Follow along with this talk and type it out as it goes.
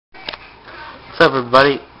What's up,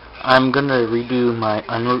 everybody? I'm gonna redo my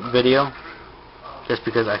Unroot video just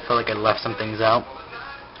because I felt like I left some things out.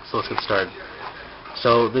 So let's get started.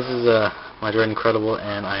 So this is my Droid Incredible,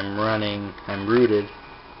 and I'm rooted.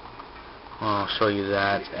 I'll show you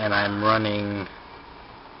that, and I'm running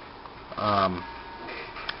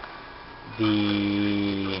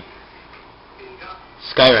the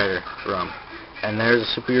Skyrider ROM, and there's a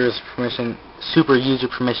super user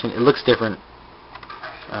permission. It looks different,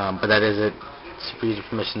 but that is it. Super user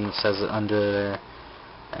permission says it under there,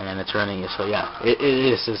 and it's running it. So yeah, it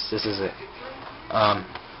is. This is it.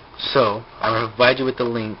 So I'm gonna provide you with the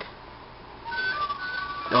link.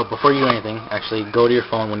 Oh, before you do anything, actually go to your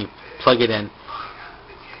phone when you plug it in.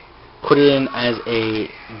 Put it in as a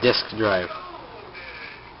disk drive.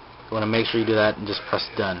 You want to make sure you do that and just press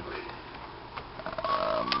done.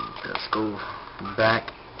 Let's go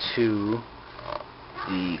back to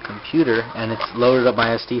the computer, and it's loaded up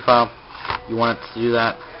my SD file. You want it to do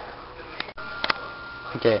that.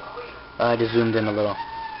 Okay, I just zoomed in a little.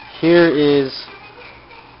 Here is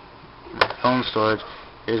my phone storage.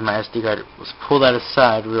 Here's my SD card. Let's pull that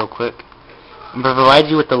aside real quick. I'm going to provide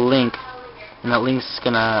you with the link, and that link's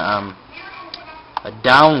gonna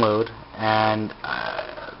download, and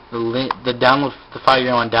the file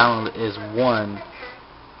you're going to download is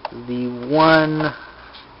the one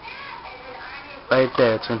right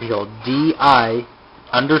there. It's going to be called DI_Unroot.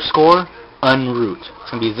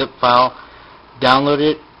 It's going to be a zip file. Download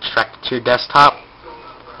it, extract it to your desktop,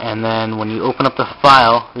 and then when you open up the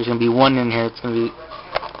file, there's going to be one in here. It's going to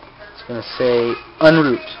say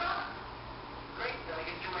Unroot.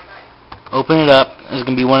 Open it up. There's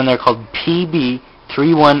going to be one in there called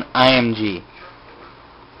PB31IMG.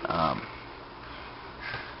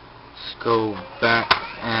 Let's go back,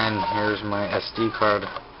 and here's my SD card. You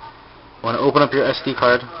want to open up your SD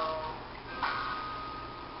card.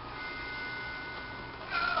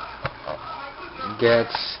 Get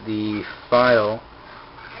the file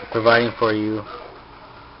providing for you.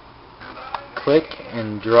 Click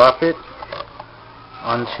and drop it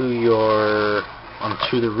onto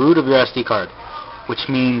the root of your SD card, which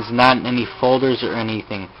means not in any folders or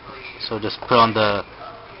anything. So just put on the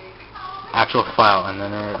actual file, and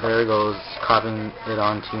then there it goes, copying it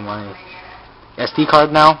onto my SD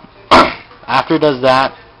card now. After it does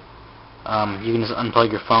that, you can just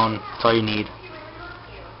unplug your phone. That's all you need.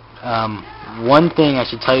 One thing I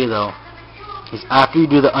should tell you though is after you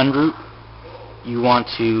do the Unroot, you want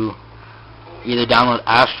to either download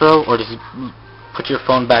Astro or just put your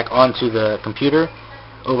phone back onto the computer,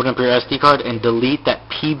 open up your SD card, and delete that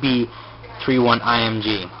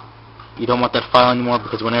PB31IMG. You don't want that file anymore,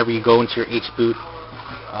 because whenever you go into your HBoot,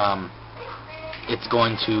 it's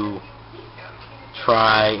going to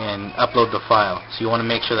try and upload the file. So you want to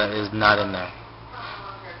make sure that it is not in there.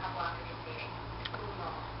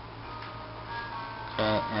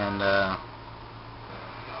 Okay, and I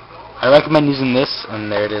recommend using this, and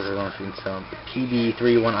there it is. I don't know if you can tell. The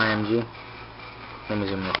PB31IMG. Let me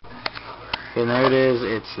zoom in. Okay, and there it is.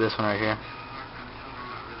 It's this one right here.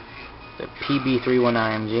 The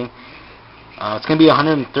PB31IMG. It's going to be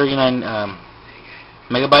 139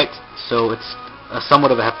 megabytes, so it's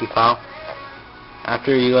somewhat of a hefty file.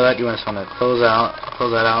 After you go that, you just want to close that out.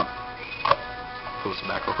 Close it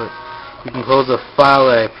back real quick. You can close the file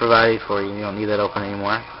that I provided for you. You don't need that open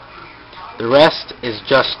anymore. The rest is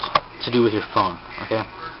just to do with your phone. Okay.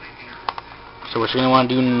 So what you're going to want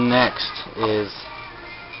to do next is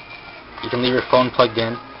you can leave your phone plugged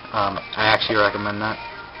in. I actually recommend that.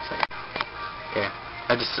 Okay.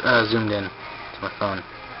 I just zoomed in to my phone.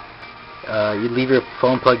 You leave your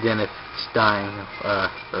phone plugged in if it's dying or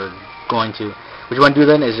going to. What you want to do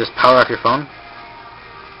then is just power off your phone.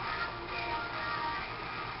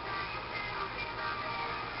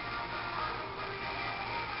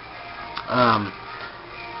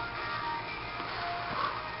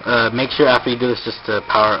 Make sure after you do this just to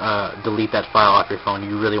delete that file off your phone.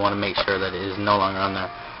 You really want to make sure that it is no longer on there.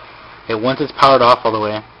 Okay, once it's powered off all the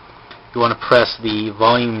way, you want to press the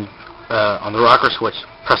volume on the rocker switch.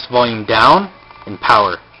 Press volume down and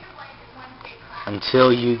power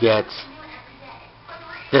until you get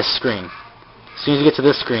this screen. As soon as you get to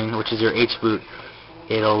this screen, which is your HBoot,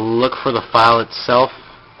 it'll look for the file itself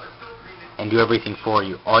and do everything for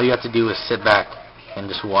you. All you have to do is sit back and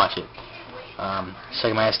just watch it.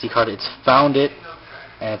 Check my SD card. It's found it,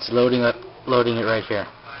 and it's loading it right here.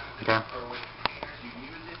 Okay.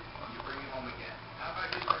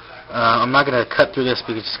 I'm not going to cut through this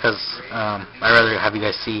because I'd rather have you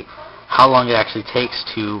guys see how long it actually takes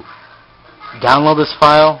to download this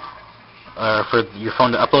file, or for your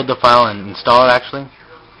phone to upload the file and install it actually.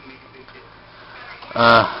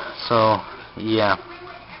 So yeah.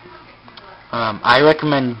 I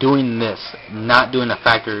recommend doing this, not doing a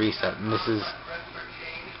factory reset. And this is,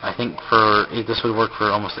 I think, this would work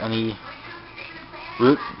for almost any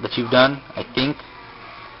root that you've done. I think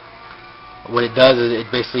what it does is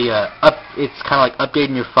it basically it's kind of like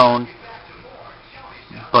updating your phone,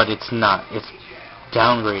 but it's not. It's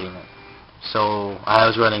downgrading it. So I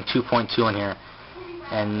was running 2.2 in here,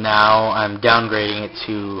 and now I'm downgrading it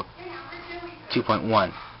to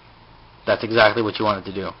 2.1. That's exactly what you want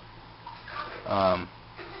it to do.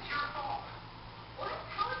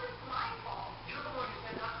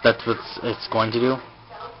 That's what it's going to do.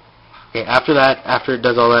 Okay, after that, after it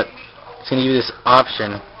does all that, it's going to give you this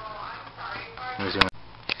option. Let me zoom in.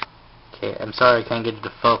 Okay, I'm sorry I can't get it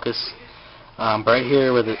to focus. But right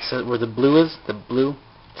here where the blue is, it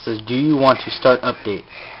says, do you want to start update?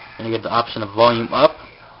 And you get the option of volume up,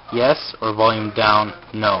 yes, or volume down,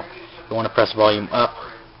 no. You want to press volume up.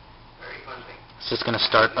 It's just going to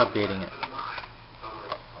start updating it.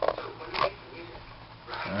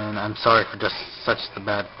 And I'm sorry for just such a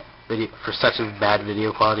bad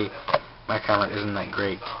video quality. My camera isn't that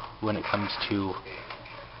great when it comes to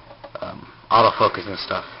autofocus and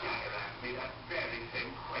stuff.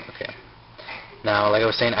 Okay. Now, like I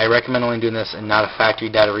was saying, I recommend only doing this and not a factory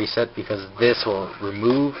data reset, because this will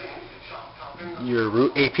remove your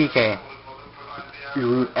root APK, your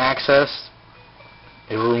root access.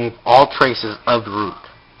 It will remove all traces of the root.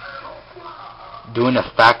 Doing a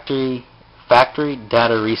factory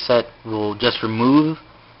data reset will just remove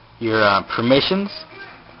your permissions,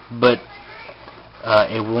 but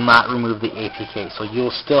it will not remove the APK. So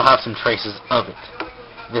you'll still have some traces of it.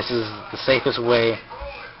 This is the safest way,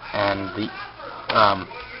 and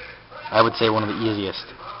I would say one of the easiest.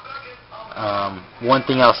 One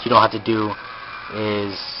thing else you don't have to do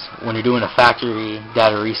is when you're doing a factory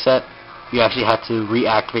data reset, you actually have to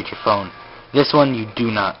reactivate your phone. This one you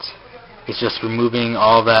do not. It's just removing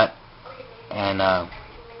all that and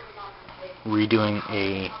redoing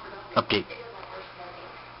a update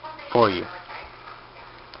for you.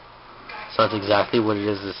 So that's exactly what it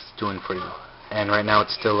is it's doing for you. And right now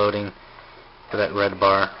it's still loading for that red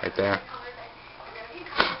bar right there.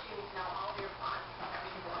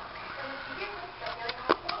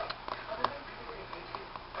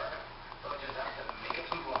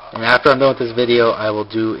 And after I'm done with this video, I will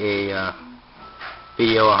do a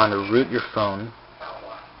video on how to root your phone.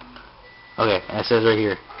 Okay, and it says right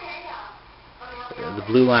here, the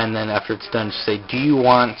blue line then after it's done, just say, do you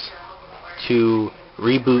want to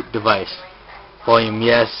reboot device? Volume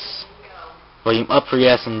yes, volume up for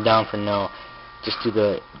yes and down for no. Just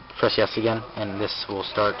press yes again, and this will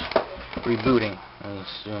start rebooting. Let me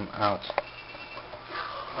zoom out.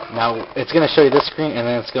 Now it's going to show you this screen, and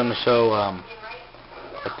then it's going to show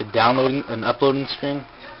like the downloading and uploading screen.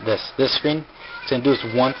 This screen. It's going to do this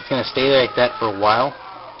once. It's going to stay there like that for a while.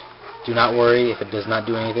 Do not worry if it does not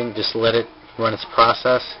do anything. Just let it run its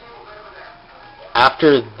process.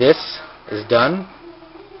 After this is done,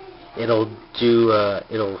 it'll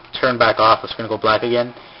turn back off. It's going to go black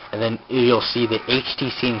again, and then you'll see the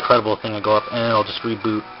HTC Incredible thing will go up, and it'll just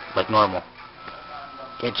reboot like normal.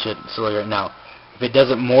 It should. So right now, if it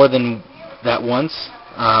does it more than that once,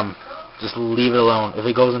 just leave it alone. If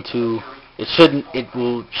it goes into, it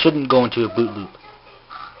shouldn't go into a boot loop.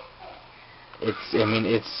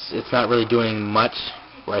 It's not really doing much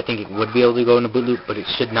where I think it would be able to go into boot loop, but it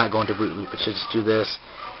should not go into boot loop. It should just do this,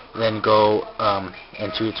 then go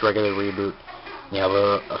into its regular reboot. You have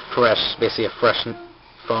basically a fresh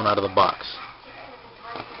phone out of the box.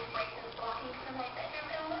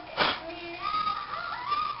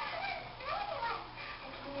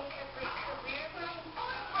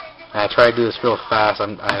 I try to do this real fast.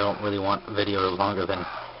 I don't really want a video longer than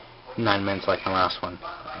 9 minutes like my last one.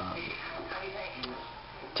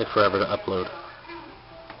 It took forever to upload.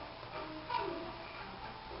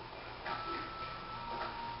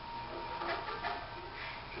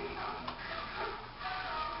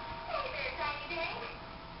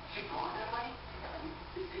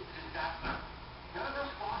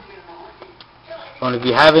 Well, if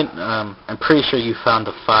you haven't, I'm pretty sure you found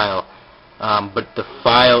the file. But the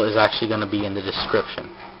file is actually going to be in the description.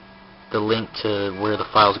 The link to where the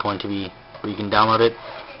file is going to be, where you can download it,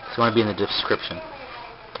 it's going to be in the description.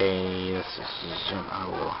 Okay, let's just zoom out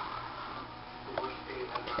a little.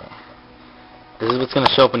 Okay. This is what's going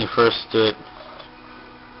to show up when you first do it.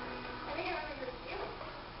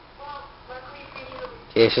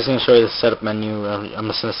 Okay, it's just going to show you the setup menu. I'm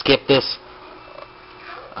just going to skip this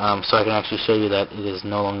so I can actually show you that it is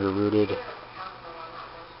no longer rooted.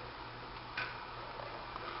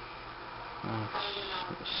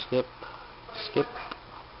 Skip.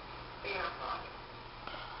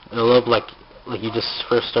 It'll look like you just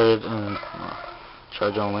first started and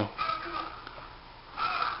charge only.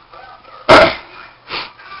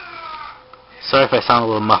 Sorry if I sound a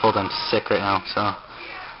little muffled. I'm sick right now.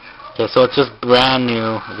 Okay, so it's just brand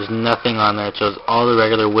new. There's nothing on there. It shows all the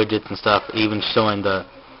regular widgets and stuff, even showing the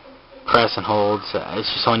press and holds. It's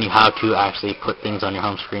just showing you how to actually put things on your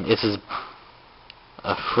home screen. This is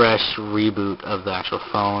a fresh reboot of the actual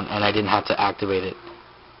phone, and I didn't have to activate it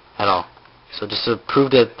at all. So just to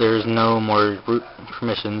prove that there's no more root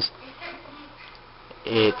permissions,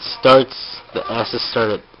 it starts, the S is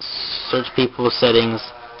started, search people, settings,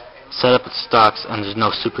 set up its stocks, and there's no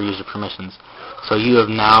super user permissions. So you have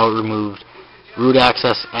now removed root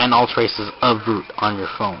access and all traces of root on your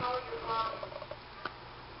phone.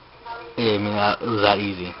 I mean, it was that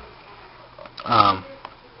easy.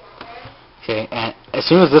 Okay, and as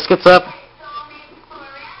soon as this gets up,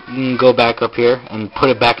 you can go back up here and put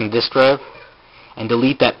it back in disk drive and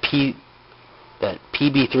delete that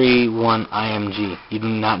PB31 IMG. You do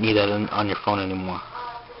not need that on your phone anymore.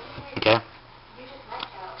 Okay?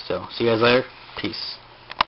 So, see you guys later. Peace.